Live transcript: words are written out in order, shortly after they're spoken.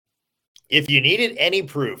If you needed any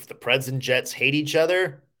proof the Preds and Jets hate each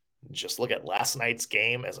other, just look at last night's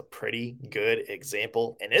game as a pretty good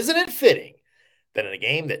example. And isn't it fitting that in a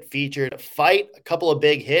game that featured a fight, a couple of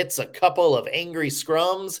big hits, a couple of angry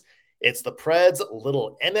scrums, it's the Preds'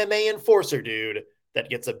 little MMA enforcer dude that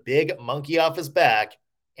gets a big monkey off his back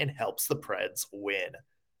and helps the Preds win.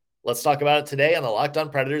 Let's talk about it today on the Locked On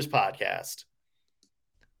Predators podcast.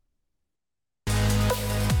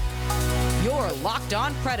 Your Locked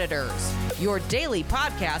On Predators, your daily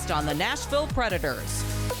podcast on the Nashville Predators.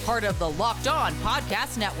 Part of the Locked On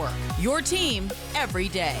Podcast Network, your team every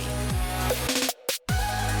day.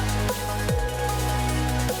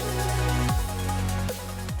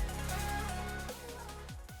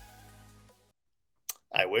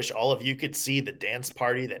 I wish all of you could see the dance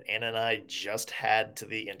party that Anna and I just had to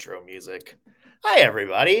the intro music. Hi,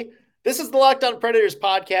 everybody. This is the Locked On Predators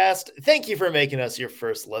podcast. Thank you for making us your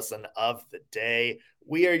first listen of the day.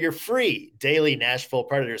 We are your free daily Nashville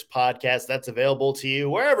Predators podcast that's available to you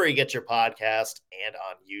wherever you get your podcast and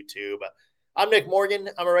on YouTube. I'm Nick Morgan.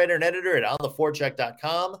 I'm a writer and editor at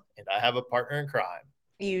ontheforecheck.com, and I have a partner in crime.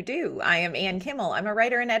 You do. I am Ann Kimmel. I'm a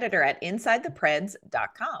writer and editor at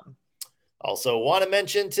InsideThePreds.com. Also, want to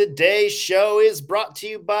mention today's show is brought to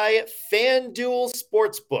you by FanDuel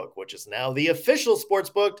Sportsbook, which is now the official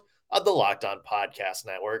sportsbook of the Locked On Podcast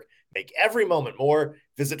Network. Make every moment more.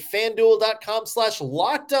 Visit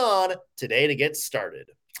FanDuel.com/LockedOn today to get started.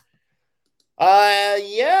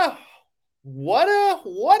 Yeah. What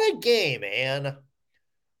a game, Ann.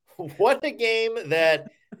 What a game that,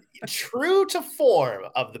 true to form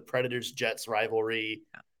of the Predators-Jets rivalry,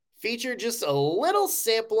 featured just a little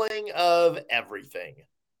sampling of everything.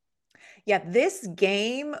 Yeah, this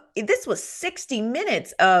game, this was 60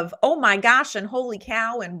 minutes of, oh my gosh, and holy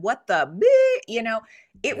cow, and what the,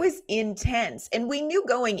 it was intense. And we knew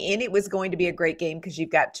going in it was going to be a great game because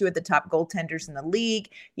you've got two of the top goaltenders in the league.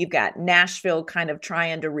 You've got Nashville kind of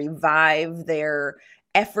trying to revive their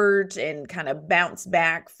effort and kind of bounce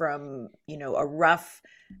back from, a rough,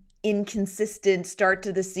 inconsistent start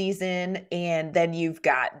to the season. And then you've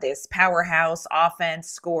got this powerhouse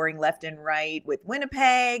offense scoring left and right with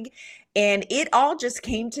Winnipeg. And it all just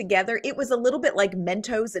came together. It was a little bit like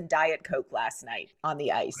Mentos and Diet Coke last night on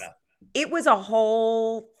the ice. Yeah. It was a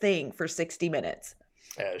whole thing for 60 minutes.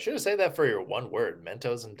 I should have said that for your one word,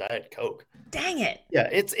 Mentos and Diet Coke. Dang it. Yeah,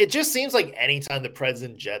 it just seems like anytime the Preds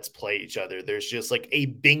and Jets play each other, there's just like a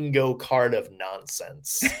bingo card of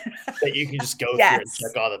nonsense that you can just go through and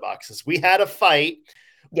check all the boxes. We had a fight.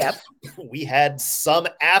 Yep. We had some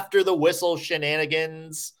after the whistle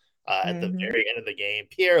shenanigans at the very end of the game.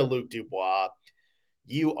 Pierre-Luc Dubois,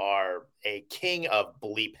 you are a king of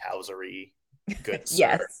bleephousery, good sir.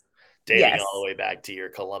 Yes. Dating all the way back to your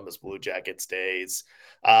Columbus Blue Jackets days.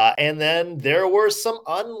 And then there were some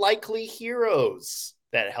unlikely heroes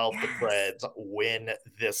that helped the Preds win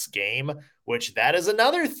this game, which that is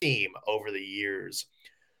another theme over the years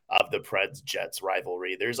of the Preds-Jets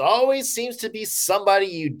rivalry. There's always seems to be somebody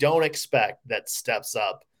you don't expect that steps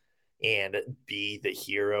up and be the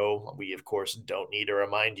hero. We, of course, don't need to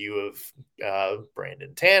remind you of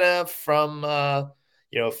Brandon Tanev from, a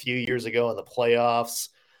few years ago in the playoffs.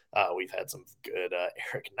 We've had some good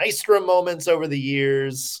Eric Nystrom moments over the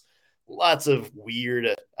years. Lots of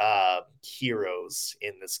weird heroes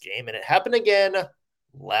in this game. And it happened again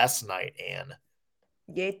last night, Ann.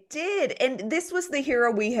 It did. And this was the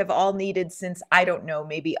hero we have all needed since, I don't know,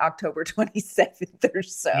 maybe October 27th or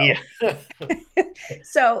so. Yeah.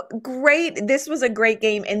 So great. This was a great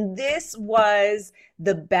game. And this was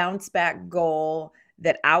the bounce back goal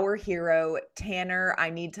that our hero, Tanner, I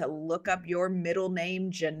need to look up your middle name,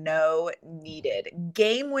 Jeannot, needed.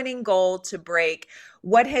 Game-winning goal to break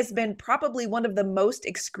what has been probably one of the most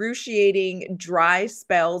excruciating dry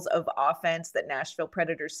spells of offense that Nashville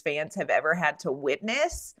Predators fans have ever had to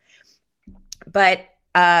witness. But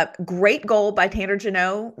great goal by Tanner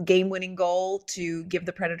Jeannot, game-winning goal to give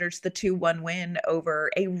the Predators the 2-1 win over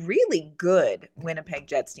a really good Winnipeg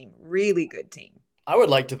Jets team. Really good team. I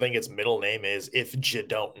would like to think its middle name is If You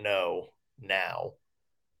Don't Know Now.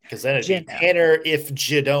 Because then it'd be Tanner If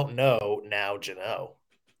You Don't Know Now Jeannot.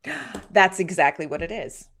 That's exactly what it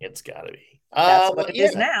is. It's got to be. That's what it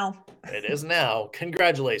is now. It is now.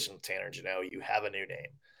 Congratulations, Tanner Jeannot. You have a new name.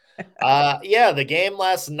 The game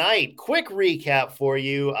last night. Quick recap for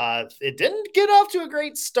you. It didn't get off to a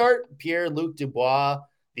great start. Pierre-Luc Dubois,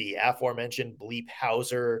 the aforementioned Bleep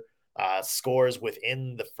Hauser, scores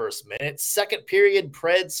within the first minute. Second period,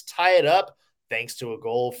 Preds tie it up thanks to a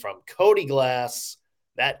goal from Cody Glass.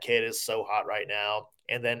 That kid is so hot right now.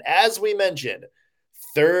 And then, as we mentioned,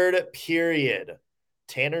 third period,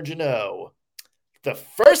 Tanner Jeannot the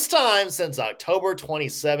first time since October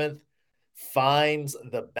 27th, finds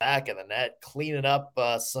the back of the net, cleaning up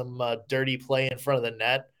some dirty play in front of the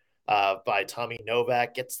net by Tommy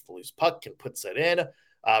Novak, gets the loose puck and puts it in.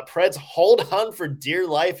 Preds hold on for dear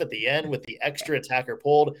life at the end with the extra attacker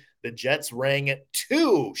pulled. The Jets rang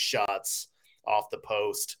 2 shots off the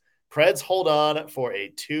post. Preds hold on for a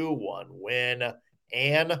 2-1 win.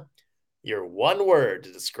 And your one word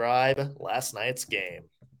to describe last night's game.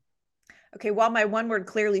 Okay, while my one word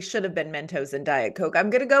clearly should have been Mentos and Diet Coke, I'm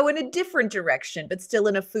going to go in a different direction, but still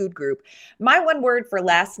in a food group. My one word for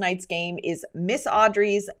last night's game is Miss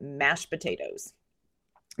Audrey's mashed potatoes.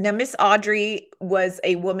 Now, Miss Audrey was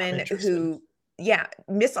a woman who,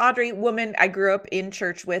 Miss Audrey, woman I grew up in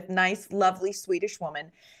church with, nice, lovely, Swedish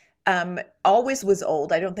woman. Always was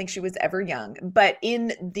old. I don't think she was ever young, but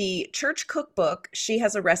in the church cookbook, she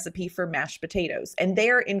has a recipe for mashed potatoes and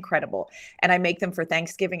they're incredible. And I make them for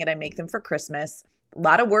Thanksgiving and I make them for Christmas. A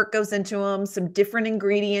lot of work goes into them, some different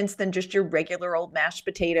ingredients than just your regular old mashed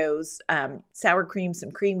potatoes, sour cream,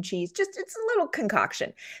 some cream cheese, it's a little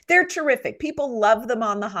concoction. They're terrific. People love them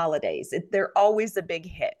on the holidays. They're always a big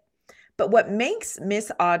hit. But what makes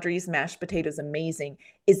Miss Audrey's mashed potatoes amazing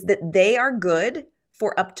is that they are good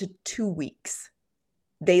for up to 2 weeks.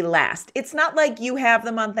 They last. It's not like you have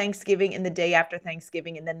them on Thanksgiving and the day after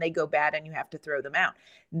Thanksgiving and then they go bad and you have to throw them out.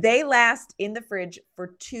 They last in the fridge for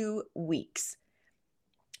 2 weeks.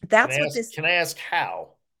 That's what this. Can I ask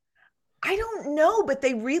how? I don't know, but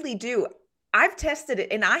they really do. I've tested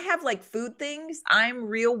it and I have like food things. I'm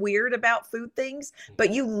real weird about food things,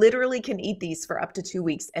 but you literally can eat these for up to 2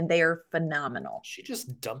 weeks and they are phenomenal. Is she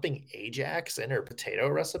just dumping Ajax in her potato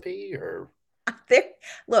recipe or?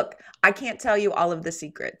 Look, I can't tell you all of the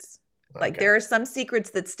secrets. Okay. Like there are some secrets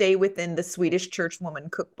that stay within the Swedish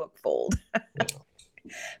churchwoman cookbook fold.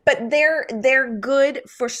 But they're good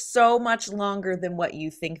for so much longer than what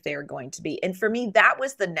you think they're going to be. And for me, that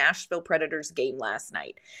was the Nashville Predators game last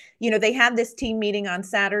night. You know, they had this team meeting on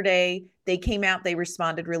Saturday. They came out, they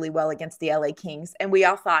responded really well against the LA Kings. And we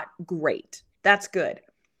all thought, great, that's good.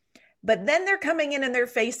 But then they're coming in and they're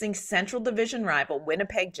facing Central Division rival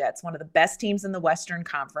Winnipeg Jets, one of the best teams in the Western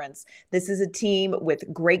Conference. This is a team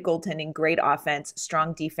with great goaltending, great offense,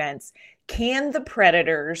 strong defense. Can the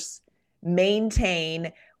Predators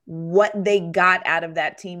maintain what they got out of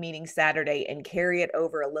that team meeting Saturday and carry it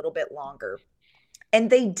over a little bit longer? And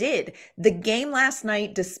they did. The game last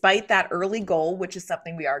night, despite that early goal, which is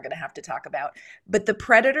something we are going to have to talk about, but the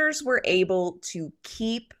Predators were able to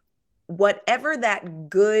keep whatever that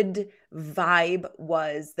good vibe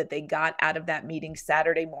was that they got out of that meeting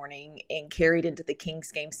Saturday morning and carried into the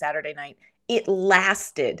Kings game Saturday night. It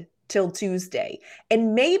lasted till Tuesday.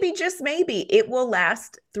 And maybe, just maybe, it will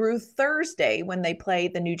last through Thursday when they play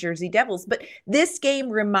the New Jersey Devils. But this game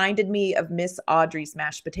reminded me of Miss Audrey's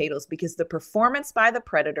mashed potatoes because the performance by the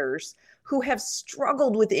Predators, who have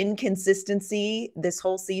struggled with inconsistency this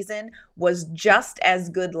whole season, was just as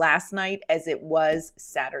good last night as it was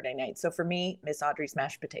Saturday night. So for me, Miss Audrey's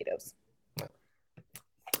mashed potatoes.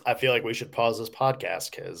 I feel like we should pause this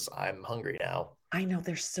podcast because I'm hungry now. I know,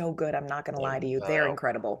 they're so good. I'm not going to lie to you. They're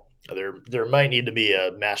incredible. There might need to be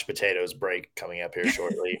a mashed potatoes break coming up here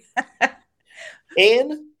shortly.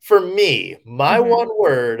 And for me, my one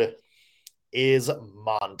word is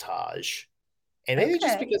montage. And maybe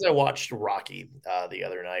just because I watched Rocky the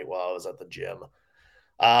other night while I was at the gym.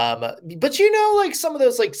 But you know, like some of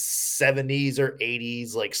those like 70s or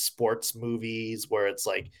 80s like sports movies where it's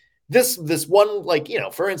like this one, like, you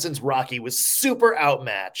know, for instance, Rocky was super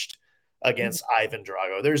outmatched against Ivan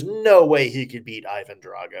Drago. There's no way he could beat Ivan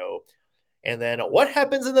Drago. And then what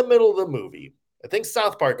happens in the middle of the movie? I think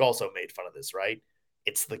South Park also made fun of this, right?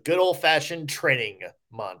 It's the good old-fashioned training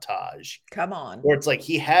montage. Come on. Where it's like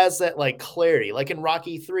he has that like clarity, like in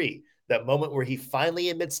Rocky 3, that moment where he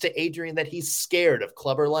finally admits to Adrian that he's scared of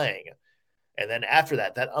Clubber Lang. And then after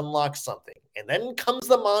that unlocks something. And then comes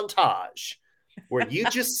the montage where you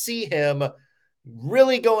just see him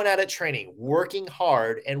really going at it, training, working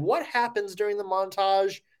hard. And what happens during the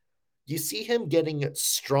montage? You see him getting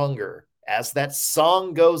stronger as that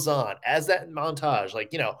song goes on, as that montage,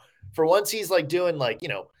 like, you know, for once he's like doing like, you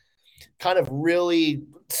know, kind of really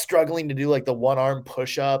struggling to do like the one-arm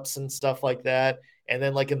push-ups and stuff like that. And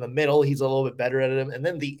then like in the middle, he's a little bit better at it. And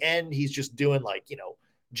then the end, he's just doing like, you know,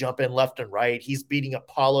 jumping left and right. He's beating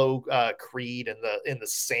Apollo Creed in the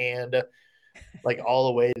sand, like all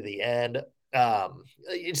the way to the end.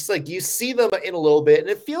 It's like you see them in a little bit, and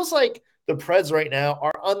it feels like the Preds right now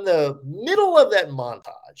are on the middle of that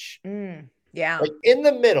montage. Yeah. Like in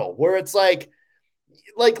the middle where it's like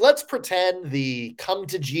let's pretend the come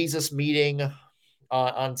to Jesus meeting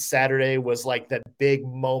on Saturday was like that big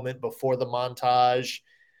moment before the montage.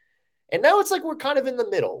 And now it's like we're kind of in the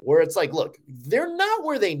middle where it's like, look, they're not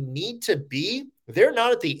where they need to be. They're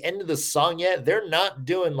not at the end of the song yet. They're not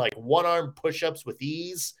doing like one-arm push-ups with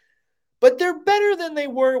ease, but they're better than they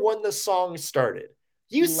were when the song started.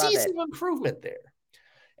 You see some improvement there.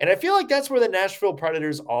 And I feel like that's where the Nashville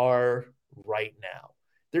Predators are right now.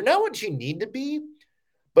 They're not what you need to be,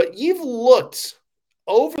 but you've looked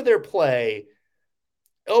over their play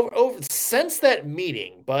over since that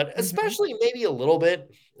meeting, but especially maybe a little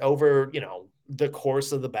bit over, the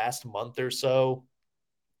course of the past month or so.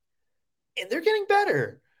 And they're getting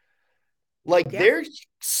better. Like they're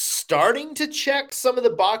starting to check some of the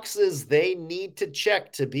boxes they need to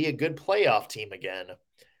check to be a good playoff team again.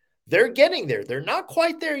 They're getting there. They're not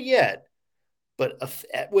quite there yet, but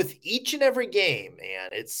with each and every game, man,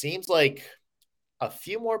 it seems like a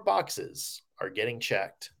few more boxes are getting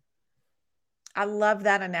checked. I love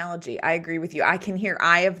that analogy. I agree with you. I can hear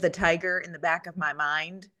Eye of the Tiger in the back of my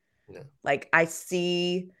mind. Yeah. Like I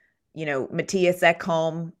see, Mattias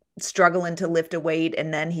Ekholm struggling to lift a weight,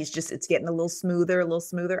 and then it's getting a little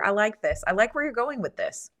smoother. I like this. I like where you're going with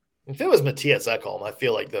this. If it was Mattias Ekholm, I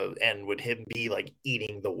feel like the end would him be like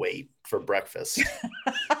eating the weight for breakfast.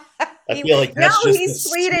 I feel like that's he's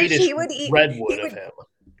Swedish. He would eat redwood of him.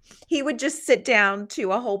 He would just sit down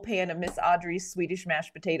to a whole pan of Miss Audrey's Swedish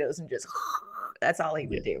mashed potatoes and just that's all he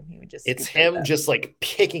would do. He would just it's him just like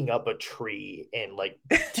picking up a tree and like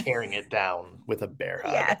tearing it down with a bear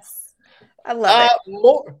hug. Yes. I love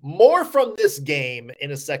it. More from this game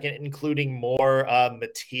in a second, including more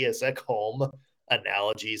Mattias Ekholm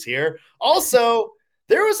analogies here. Also,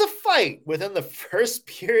 there was a fight within the first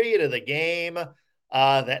period of the game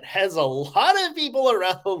that has a lot of people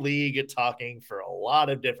around the league talking for a lot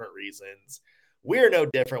of different reasons. We're no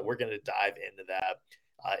different. We're going to dive into that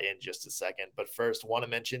in just a second. But first, want to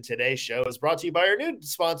mention today's show is brought to you by our new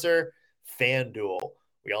sponsor, FanDuel.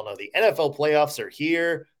 We all know the NFL playoffs are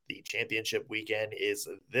here. The championship weekend is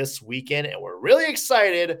this weekend, and we're really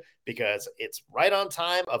excited because it's right on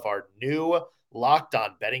time of our new Locked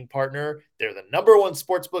On betting partner. They're the number one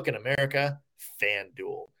sportsbook in America,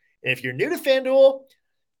 FanDuel. And if you're new to FanDuel,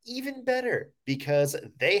 even better because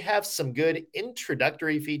they have some good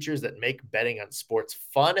introductory features that make betting on sports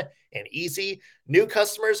fun and easy. New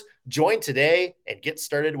customers join today and get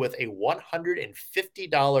started with a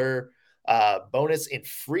 $150 bonus in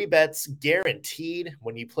free bets guaranteed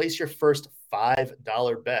when you place your first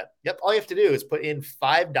 $5 bet. Yep, all you have to do is put in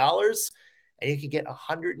 $5 and you can get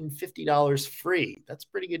 $150 free. That's a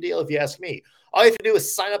pretty good deal if you ask me. All you have to do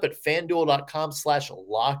is sign up at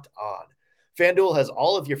FanDuel.com/lockedon. FanDuel has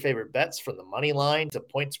all of your favorite bets from the money line to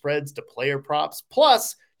point spreads to player props.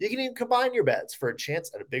 Plus, you can even combine your bets for a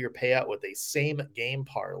chance at a bigger payout with a same game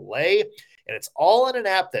parlay. And it's all in an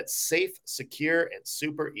app that's safe, secure, and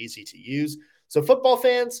super easy to use. So football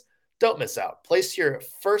fans, don't miss out. Place your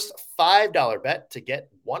first $5 bet to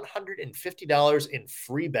get $150 in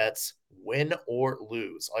free bets, win or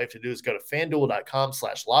lose. All you have to do is go to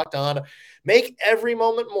FanDuel.com/lockedon. Make every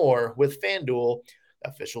moment more with FanDuel,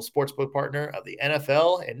 official sportsbook partner of the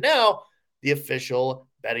NFL, and now the official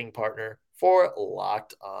betting partner for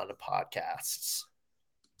Locked On Podcasts.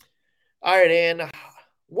 All right, Ann,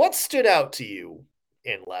 what stood out to you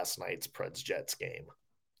in last night's Preds-Jets game?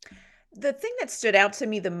 The thing that stood out to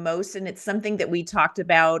me the most, and it's something that we talked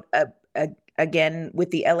about again with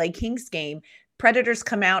the LA Kings game, Predators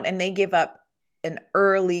come out and they give up an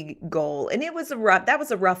early goal. And that was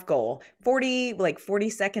a rough goal. 40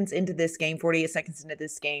 seconds into this game, 48 seconds into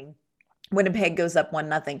this game, Winnipeg goes up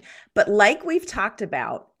 1-0. But like we've talked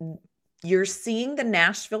about, you're seeing the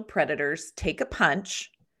Nashville Predators take a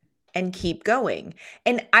punch and keep going.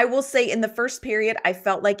 And I will say in the first period, I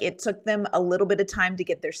felt like it took them a little bit of time to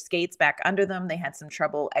get their skates back under them. They had some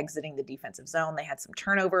trouble exiting the defensive zone. They had some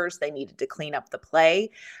turnovers. They needed to clean up the play.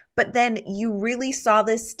 But then you really saw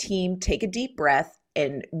this team take a deep breath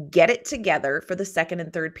and get it together for the second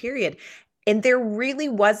and third period. And there really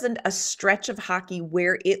wasn't a stretch of hockey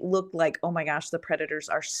where it looked like, oh my gosh, the Predators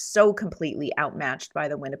are so completely outmatched by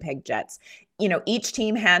the Winnipeg Jets. Each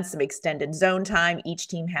team had some extended zone time. Each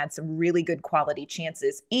team had some really good quality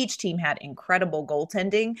chances. Each team had incredible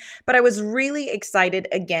goaltending. But I was really excited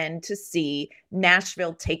again to see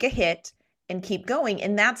Nashville take a hit and keep going.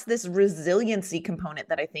 And that's this resiliency component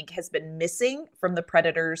that I think has been missing from the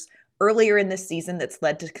Predators earlier in this season that's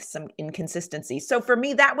led to some inconsistency. So for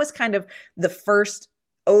me, that was kind of the first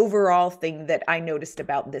overall thing that I noticed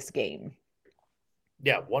about this game.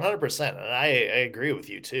 Yeah, 100%. And I agree with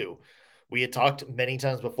you too. We had talked many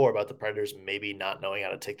times before about the Predators maybe not knowing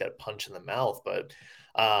how to take that punch in the mouth, but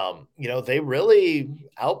They really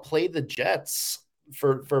outplayed the Jets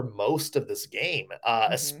for most of this game,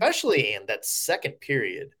 especially in that second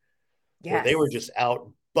period where they were Yes. just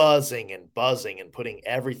out buzzing and putting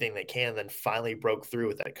everything they can, then finally broke through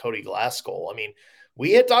with that Cody Glass goal. I mean,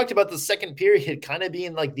 we had talked about the second period kind of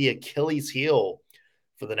being like the Achilles heel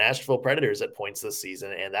for the Nashville Predators at points this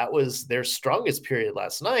season, and that was their strongest period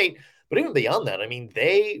last night. But even beyond that, I mean,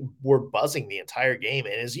 they were buzzing the entire game.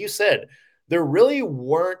 And as you said, there really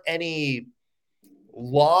weren't any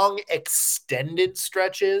long extended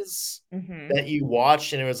stretches that you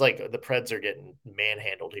watched and it was like the Preds are getting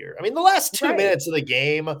manhandled here. I mean, the last 2 minutes of the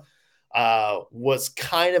game was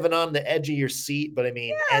kind of an on the edge of your seat, but I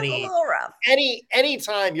mean, Yeah, it's a little rough.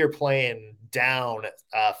 anytime you're playing down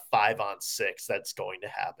 5-on-6, that's going to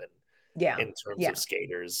happen in terms of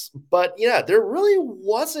skaters. But yeah, there really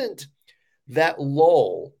wasn't that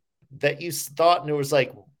lull that you thought, and it was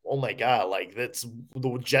like, oh my God, like that's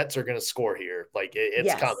the Jets are going to score here. Like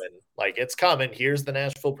it's coming. Like it's coming. Here's the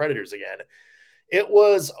Nashville Predators again. It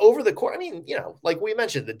was over the course. I mean, like we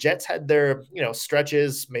mentioned, the Jets had their,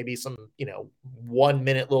 stretches, maybe some, 1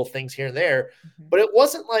 minute little things here and there, but it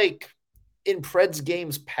wasn't like in Preds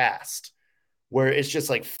games past where it's just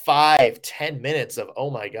like 5-10 minutes of, oh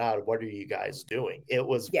my God, what are you guys doing? It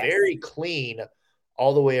was very clean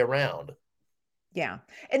all the way around. Yeah.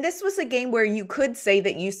 And this was a game where you could say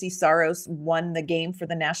that UC Saros won the game for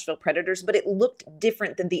the Nashville Predators, but it looked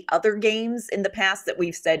different than the other games in the past that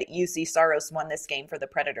we've said UC Saros won this game for the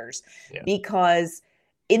Predators. Because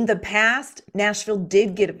in the past, Nashville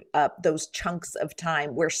did give up those chunks of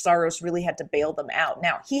time where Saros really had to bail them out.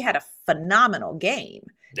 Now, he had a phenomenal game.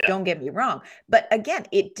 Don't get me wrong. But again,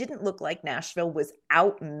 it didn't look like Nashville was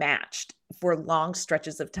outmatched for long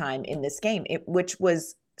stretches of time in this game, which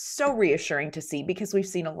was so reassuring to see because we've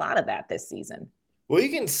seen a lot of that this season. Well, you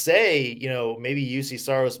can say, maybe UC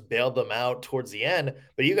Saros bailed them out towards the end,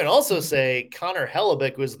 but you can also say Connor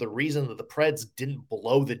Hellebuyck was the reason that the Preds didn't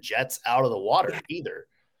blow the Jets out of the water either.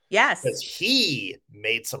 Yes. Because he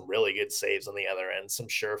made some really good saves on the other end. Some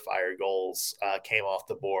surefire goals came off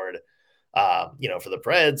the board, for the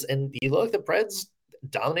Preds. And you look, the Preds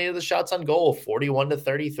dominated the shots on goal,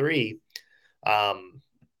 41-33.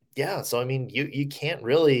 So, I mean, you can't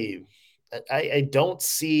really – I don't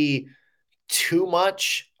see too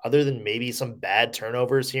much other than maybe some bad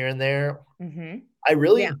turnovers here and there. I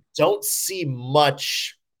really don't see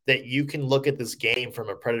much that you can look at this game from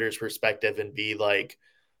a Predators perspective and be like,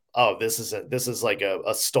 oh, this is like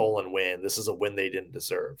a stolen win. This is a win they didn't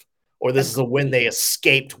deserve. Or this is a win they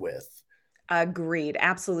escaped with. Agreed.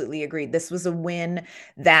 Absolutely agreed. This was a win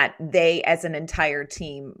that they, as an entire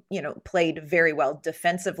team, played very well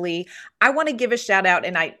defensively. I want to give a shout out,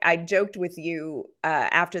 and I joked with you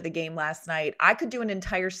after the game last night. I could do an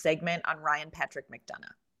entire segment on Ryan Patrick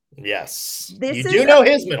McDonagh. Yes. You do know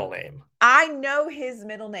his middle name. I know his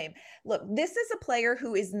middle name. Look, this is a player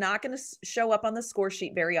who is not going to show up on the score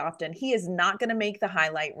sheet very often. He is not going to make the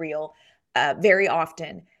highlight reel very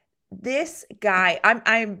often. This guy,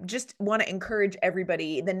 I just want to encourage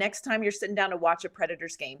everybody, the next time you're sitting down to watch a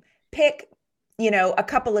Predators game, pick, a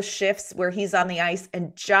couple of shifts where he's on the ice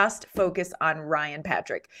and just focus on Ryan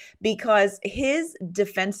Patrick, because his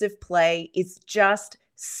defensive play is just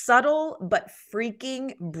subtle but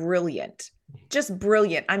freaking brilliant. Just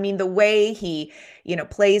brilliant. I mean, the way he,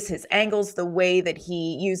 plays his angles, the way that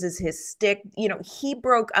he uses his stick, he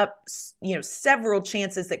broke up, several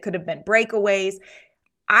chances that could have been breakaways.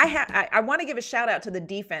 I want to give a shout out to the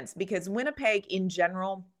defense, because Winnipeg in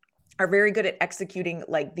general are very good at executing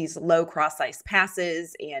like these low cross ice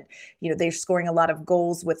passes, and they're scoring a lot of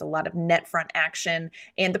goals with a lot of net front action,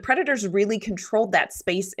 and the Predators really controlled that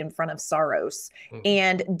space in front of Saros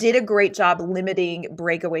and did a great job limiting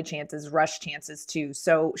breakaway chances, rush chances too.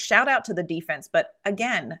 So shout out to the defense, but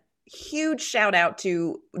again, huge shout out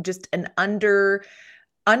to just an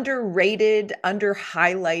underrated,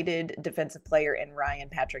 under-highlighted defensive player in Ryan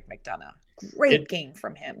Patrick McDonagh. Great game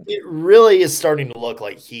from him. It really is starting to look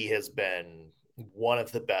like he has been one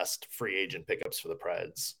of the best free agent pickups for the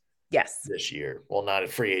Preds. Yes. This year. Well, not a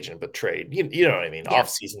free agent, but trade. You know what I mean? Yeah.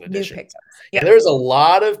 Off-season edition. Yeah. And there's a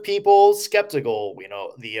lot of people skeptical,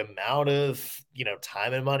 the amount of,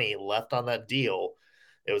 time and money left on that deal.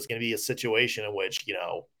 It was going to be a situation in which,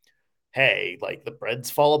 hey, like the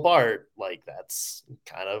Preds fall apart, like that's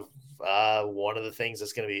kind of one of the things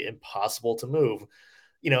that's going to be impossible to move.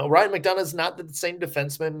 Ryan McDonagh is not the same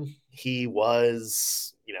defenseman he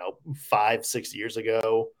was, 5-6 years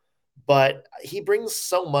ago, but he brings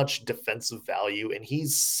so much defensive value, and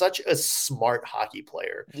he's such a smart hockey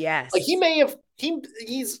player. Yes. Like he may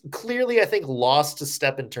he's clearly, I think, lost a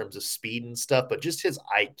step in terms of speed and stuff, but just his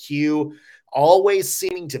IQ always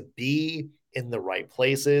seeming to be in the right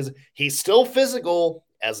places. He's still physical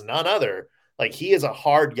as none other. Like, he is a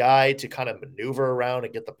hard guy to kind of maneuver around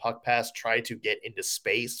and get the puck pass, try to get into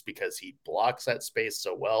space because he blocks that space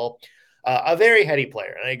so well. A very heady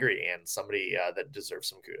player, and I agree, and somebody that deserves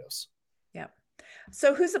some kudos. Yeah.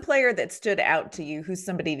 So who's a player that stood out to you? Who's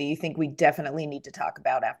somebody that you think we definitely need to talk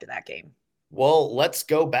about after that game? Well, let's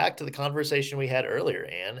go back to the conversation we had earlier,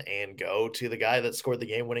 Ann, and go to the guy that scored the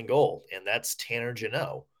game-winning goal, and that's Tanner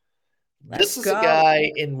Jeannot. This is a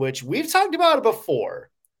guy in which we've talked about it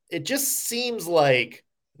before. It just seems like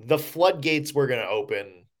the floodgates were going to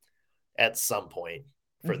open at some point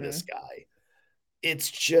for this guy.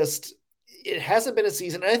 It's just, it hasn't been a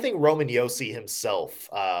season. I think Roman Josi himself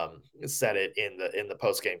said it in the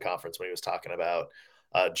post-game conference when he was talking about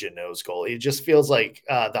Jeannot's goal. It just feels like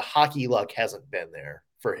the hockey luck hasn't been there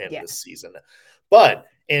for him this season. But,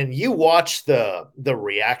 and you watch the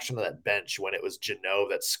reaction of that bench when it was Jeannot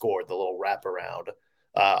that scored the little wraparound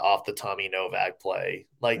off the Tommy Novak play.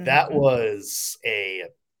 Like, that was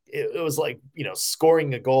it was like, you know,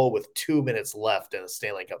 scoring a goal with 2 minutes left in a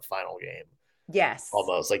Stanley Cup final game. Yes.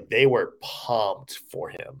 Almost like they were pumped for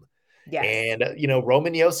him. Yes. And, you know,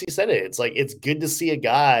 Roman Josi said it. It's like, it's good to see a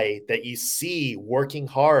guy that you see working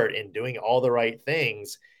hard and doing all the right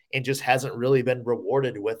things and just hasn't really been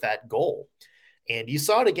rewarded with that goal. And you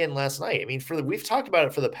saw it again last night. I mean, we've talked about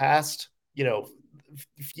it for the past, you know,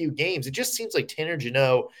 few games. It just seems like Tanner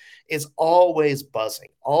Jeannot is always buzzing,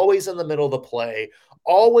 always in the middle of the play,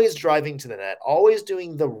 always driving to the net, always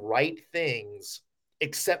doing the right things,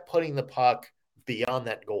 except putting the puck beyond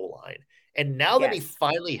that goal line. And now that he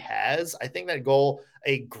finally has, I think that goal,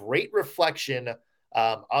 a great reflection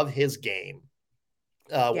of his game,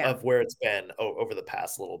 of where it's been over the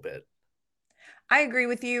past little bit. I agree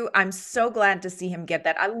with you. I'm so glad to see him get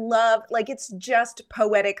that. I love, like, it's just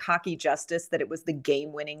poetic hockey justice that it was the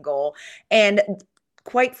game-winning goal. And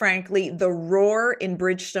quite frankly, the roar in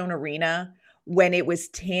Bridgestone Arena when it was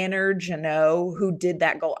Tanner Jeannot who did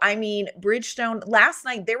that goal. I mean, Bridgestone, last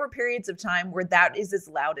night, there were periods of time where that is as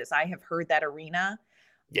loud as I have heard that arena.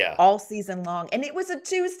 Yeah. All season long. And it was a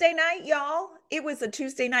Tuesday night, y'all. It was a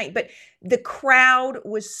Tuesday night, but the crowd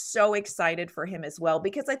was so excited for him as well,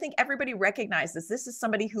 because I think everybody recognizes this is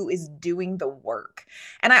somebody who is doing the work.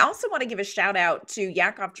 And I also want to give a shout out to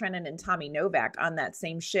Yakov Trenin and Tommy Novak on that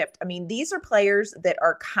same shift. I mean, these are players that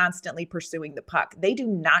are constantly pursuing the puck. They do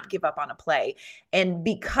not give up on a play. And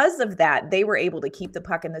because of that, they were able to keep the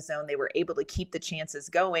puck in the zone. They were able to keep the chances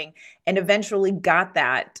going and eventually got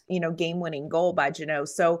that, you know, game-winning goal by Jeannot.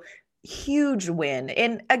 So huge win.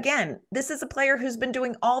 And again, this is a player who's been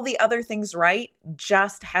doing all the other things right,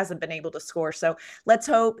 just hasn't been able to score. So let's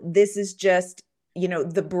hope this is just, you know,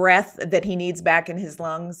 the breath that he needs back in his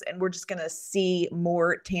lungs. And we're just going to see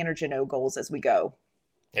more Tanner Jeannot goals as we go.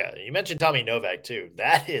 Yeah. You mentioned Tommy Novak too.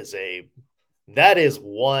 That is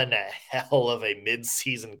one hell of a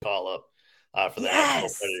mid-season call up for the Nashville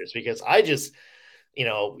Predators, because I just, you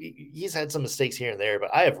know, he's had some mistakes here and there, but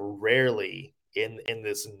I have rarely in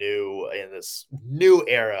this new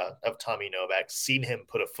era of Tommy Novak seen him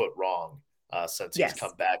put a foot wrong since he's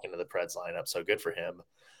come back into the Preds lineup. So good for him.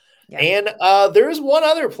 Yeah. And there is one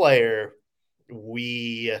other player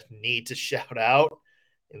we need to shout out,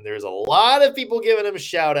 and there's a lot of people giving him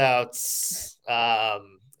shout outs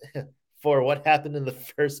for what happened in the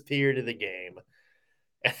first period of the game.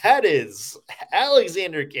 And that is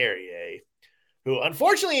Alexander Carrier, who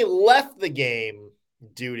unfortunately left the game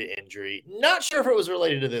due to injury. Not sure if it was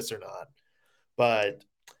related to this or not, but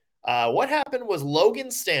what happened was Logan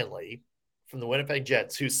Stanley from the Winnipeg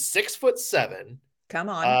Jets, who's 6'7", come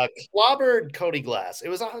on, clobbered Cody Glass.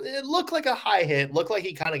 It looked like a high hit, looked like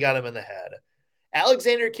he kind of got him in the head.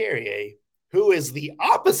 Alexander Carrier, who is the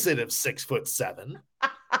opposite of 6'7",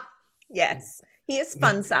 yes, he is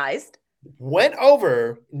fun sized, went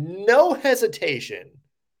over, no hesitation,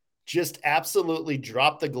 just absolutely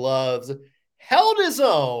dropped the gloves, held his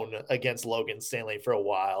own against Logan Stanley for a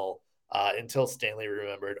while until Stanley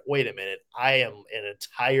remembered, wait a minute, I am an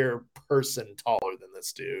entire person taller than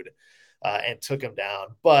this dude, and took him down.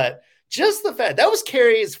 But just the fact, that was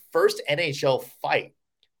Carrier's first NHL fight,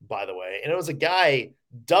 by the way, and it was a guy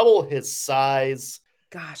double his size.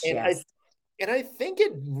 Gosh, and yes. I think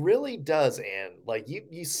it really does, Ann. Like,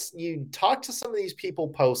 you talk to some of these people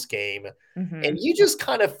post-game, and you just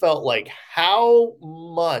kind of felt like how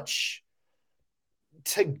much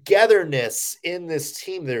togetherness in this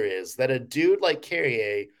team there is, that a dude like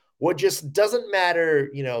Carrier would just, doesn't matter,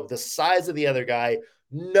 you know, the size of the other guy,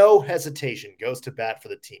 no hesitation, goes to bat for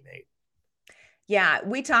the teammate. Yeah,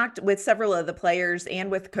 we talked with several of the players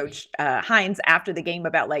and with Coach Hines after the game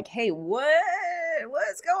about like, hey,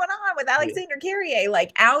 what's going on with Yeah. Alexander Carrier?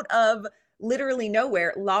 Like out of literally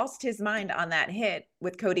nowhere, lost his mind on that hit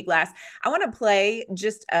with Cody Glass. I want to play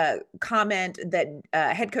just a comment that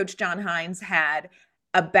head coach John Hines had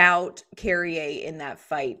about Carrier in that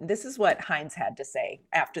fight. This is what Hines had to say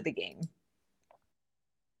after the game.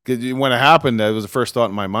 Because when it happened, that was the first thought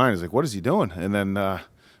in my mind. Is like, what is he doing? And then,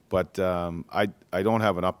 but I don't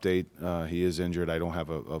have an update. He is injured. I don't have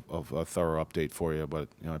a thorough update for you, but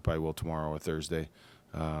I probably will tomorrow or Thursday.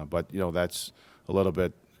 But that's a little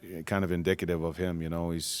bit kind of indicative of him.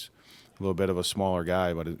 He's a little bit of a smaller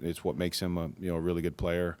guy, but it's what makes him a really good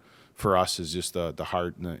player. For us, is just the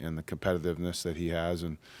heart and the competitiveness that he has,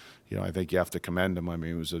 and I think you have to commend him. I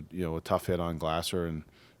mean, it was a tough hit on Glasser, and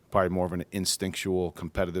probably more of an instinctual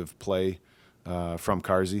competitive play from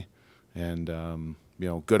Carzy, and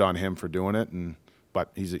good on him for doing it. But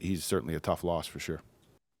he's certainly a tough loss for sure.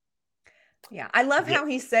 Yeah, I love how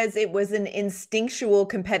he says it was an instinctual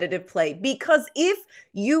competitive play, because if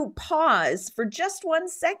you pause for just 1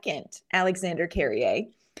 second, Alexander Carrier,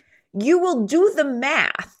 you will do the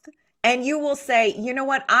math and you will say, you know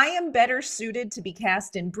what, I am better suited to be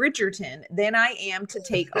cast in Bridgerton than I am to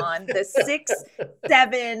take on the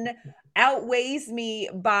 6'7" outweighs me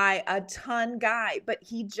by a ton guy. But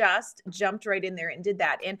he just jumped right in there and did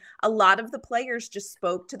that. And a lot of the players just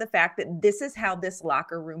spoke to the fact that this is how this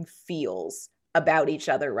locker room feels about each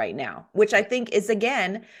other right now, which I think is,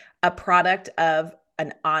 again, a product of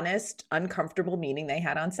an honest, uncomfortable meeting they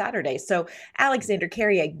had on Saturday. So Alexander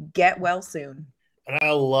Carrier, get well soon. And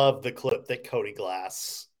I love the clip that Cody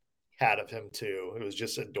Glass had of him too. It was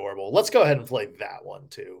just adorable. Let's go ahead and play that one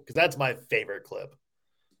too, because that's my favorite clip.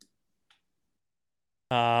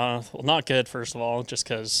 Well, not good, first of all, just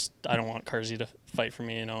because I don't want Carzy to fight for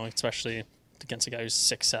me, especially against a guy who's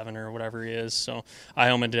 6'7" or whatever he is. So I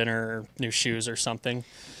owe him a dinner or new shoes or something.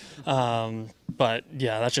 But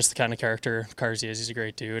yeah, that's just the kind of character Carzy is. He's a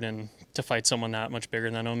great dude, and to fight someone that much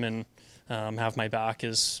bigger than him and have my back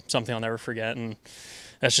is something I'll never forget. And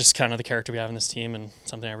that's just kind of the character we have in this team, and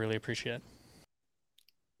something I really appreciate.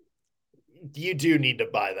 You do need to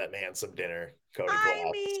buy that man some dinner, Cody Glass.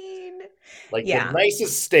 I mean, the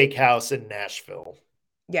nicest steakhouse in Nashville.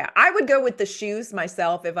 Yeah, I would go with the shoes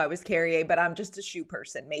myself if I was Carrier, but I'm just a shoe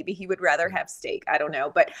person. Maybe he would rather have steak. I don't know.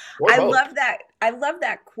 But I love that. I love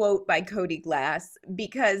that quote by Cody Glass,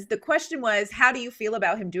 because the question was, how do you feel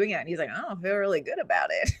about him doing it? And he's like, I don't feel really good about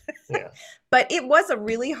it. Yeah. But it was a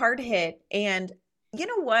really hard hit. And you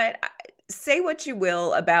know what? Say what you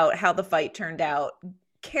will about how the fight turned out.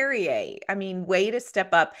 Carrier, I mean, way to step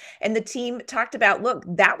up. And the team talked about, look,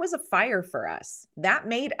 that was a fire for us. That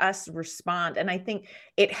made us respond. And I think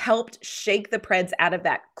it helped shake the Preds out of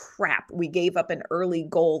that crap. We gave up an early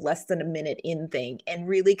goal, less than a minute in thing, and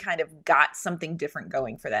really kind of got something different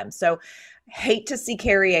going for them. So hate to see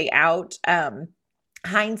Carrier out.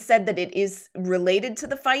 Hines said that it is related to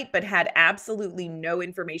the fight, but had absolutely no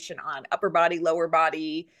information on upper body, lower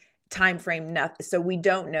body, time frame, nothing. So we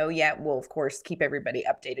don't know yet. We'll of course keep everybody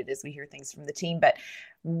updated as we hear things from the team. But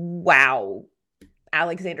wow,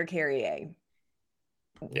 Alexander Carrier.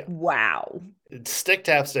 Yeah. Wow. Stick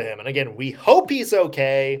taps to him. And again, we hope he's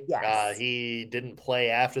okay. Yes. He didn't play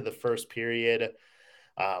after the first period.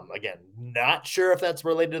 Again, not sure if that's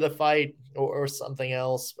related to the fight or something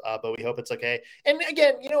else, but we hope it's okay. And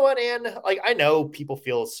again, you know what, Ann? Like, I know people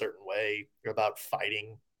feel a certain way about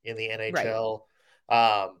fighting in the NHL.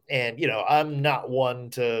 Right. And, I'm not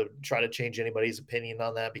one to try to change anybody's opinion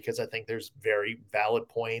on that, because I think there's very valid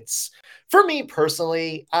points. For me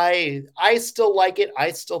personally, I still like it.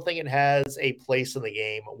 I still think it has a place in the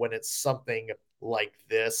game when it's something like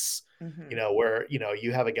this, where,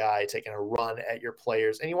 you have a guy taking a run at your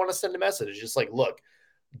players and you want to send a message. It's just like, look,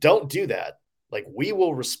 don't do that. Like, we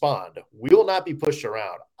will respond. We will not be pushed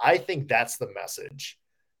around. I think that's the message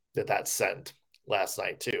that sent last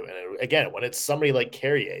night too. And again, when it's somebody like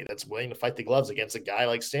Carrier that's willing to fight the gloves against a guy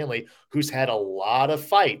like Stanley, who's had a lot of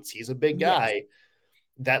fights, he's a big guy. Yes.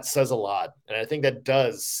 That says a lot. And I think that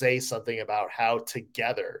does say something about how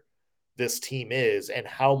together this team is and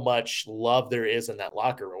how much love there is in that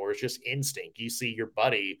locker room, where it's just instinct. You see your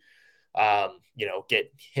buddy,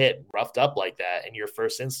 get hit, roughed up like that, and your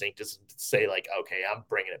first instinct is to say like, okay, I'm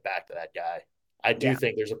bringing it back to that guy. I do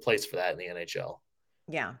think there's a place for that in the NHL.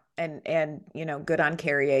 Yeah. And, good on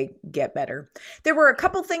Carrier, get better. There were a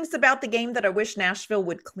couple things about the game that I wish Nashville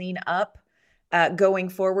would clean up going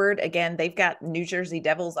forward. Again, they've got New Jersey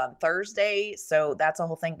Devils on Thursday, so that's a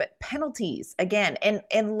whole thing. But penalties again.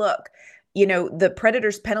 And look, the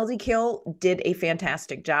Predators penalty kill did a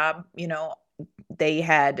fantastic job. They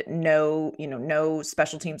had no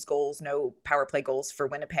special teams goals, no power play goals for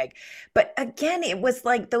Winnipeg. But again, it was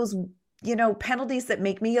like those, penalties that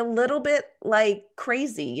make me a little bit like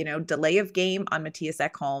crazy, delay of game on Matthias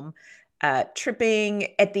Ekholm,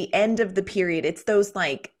 tripping at the end of the period. It's those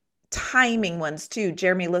like timing ones too.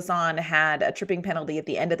 Jeremy Lauzon had a tripping penalty at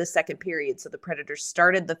the end of the second period. So the Predators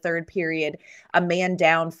started the third period, a man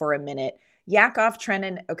down for a minute. Yakov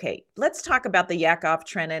Trenin. Okay, let's talk about the Yakov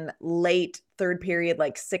Trenin late third period,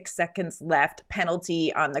 like 6 seconds left,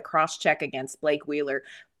 penalty on the cross check against Blake Wheeler.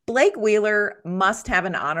 Blake Wheeler must have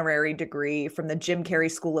an honorary degree from the Jim Carrey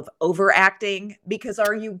School of Overacting, because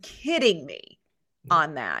are you kidding me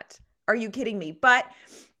on that? Are you kidding me? But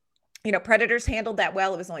Predators handled that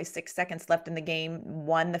well. It was only 6 seconds left in the game,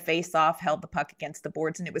 won the face-off, held the puck against the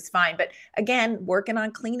boards, and it was fine. But again, working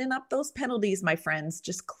on cleaning up those penalties, my friends.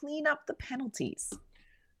 Just clean up the penalties.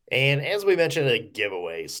 And as we mentioned, the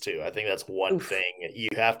giveaways too. I think that's one thing you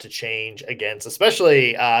have to change against,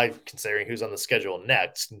 especially considering who's on the schedule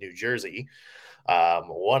next, New Jersey,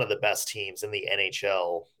 one of the best teams in the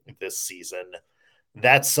NHL this season.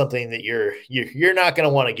 That's something that you're not going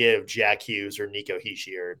to want to give Jack Hughes or Nico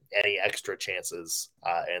Hischier any extra chances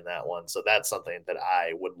in that one. So that's something that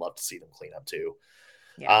I would love to see them clean up too.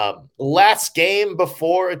 Yeah. Last game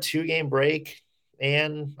before a 2-game break,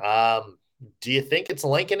 and do you think it's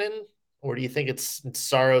Lankinen, or do you think it's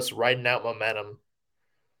Saros riding out momentum?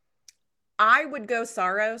 I would go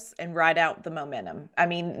Saros and ride out the momentum. I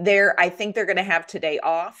mean, I think they're going to have today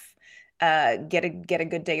off. Get a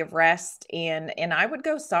good day of rest, and I would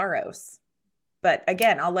go Saros. But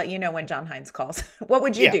again, I'll let you know when John Hines calls. What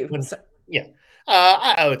would you do?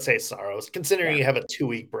 I would say Saros, considering you have a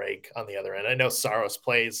 2-week break on the other end. I know Saros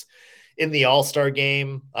plays in the All-Star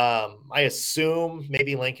game. I assume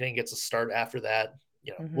maybe Lankinen gets a start after that.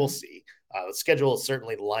 We'll see. The schedule is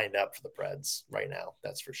certainly lined up for the Preds right now.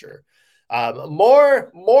 That's for sure.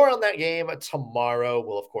 More on that game tomorrow.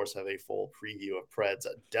 We'll, of course, have a full preview of Preds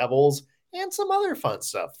Devils and some other fun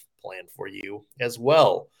stuff planned for you as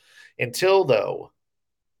well. Until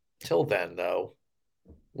then, though,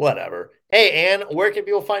 whatever. Hey, Ann, where can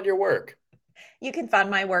people find your work? You can find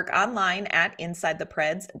my work online at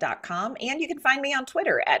InsideThePreds.com, and you can find me on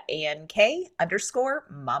Twitter at ANK_Mama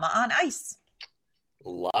on Ice. A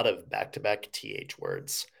lot of back-to-back TH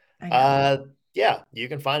words. Yeah, you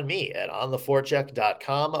can find me at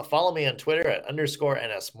ontheforecheck.com. Follow me on Twitter at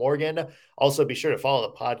 _NSMorgan. Also, be sure to follow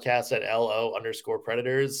the podcast at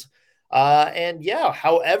LO_Predators. And yeah,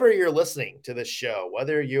 however you're listening to this show,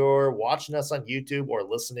 whether you're watching us on YouTube or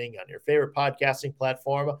listening on your favorite podcasting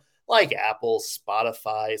platform like Apple,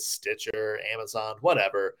 Spotify, Stitcher, Amazon,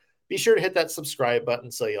 whatever, be sure to hit that subscribe button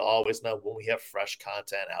so you'll always know when we have fresh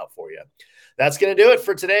content out for you. That's going to do it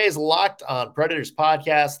for today's Locked on Predators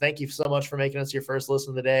podcast. Thank you so much for making us your first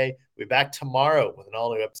listen of the day. We'll be back tomorrow with an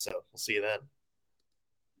all-new episode. We'll see you then.